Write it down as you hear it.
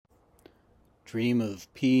Dream of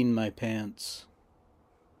peeing my pants.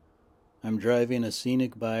 I'm driving a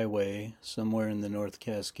scenic byway somewhere in the North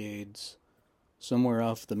Cascades, somewhere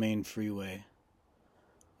off the main freeway.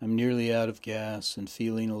 I'm nearly out of gas and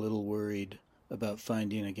feeling a little worried about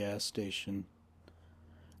finding a gas station.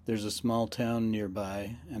 There's a small town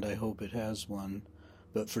nearby, and I hope it has one,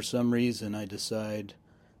 but for some reason I decide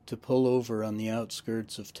to pull over on the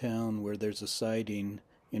outskirts of town where there's a siding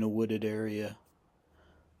in a wooded area.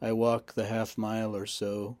 I walk the half-mile or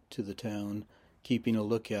so to the town, keeping a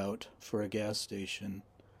lookout for a gas station.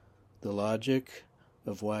 The logic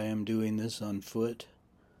of why I'm doing this on foot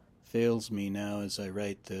fails me now as I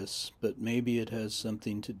write this, but maybe it has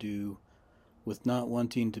something to do with not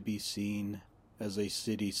wanting to be seen as a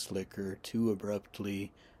city slicker too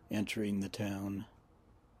abruptly entering the town.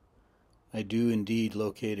 I do indeed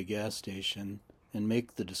locate a gas station and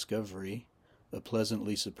make the discovery, a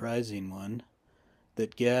pleasantly surprising one,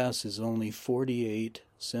 that gas is only 48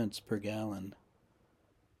 cents per gallon.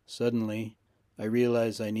 Suddenly, I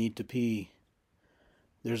realize I need to pee.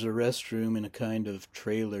 There's a restroom in a kind of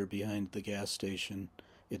trailer behind the gas station.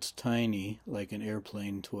 It's tiny, like an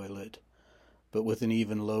airplane toilet, but with an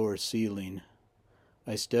even lower ceiling.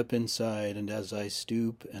 I step inside, and as I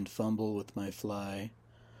stoop and fumble with my fly,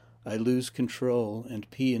 I lose control and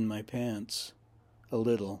pee in my pants. A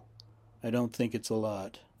little. I don't think it's a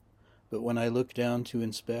lot. But when I look down to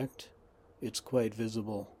inspect, it's quite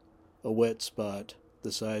visible. A wet spot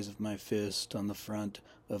the size of my fist on the front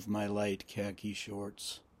of my light khaki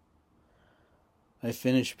shorts. I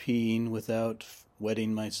finish peeing without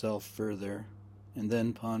wetting myself further, and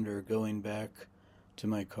then ponder going back to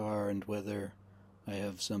my car and whether I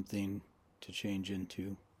have something to change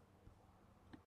into.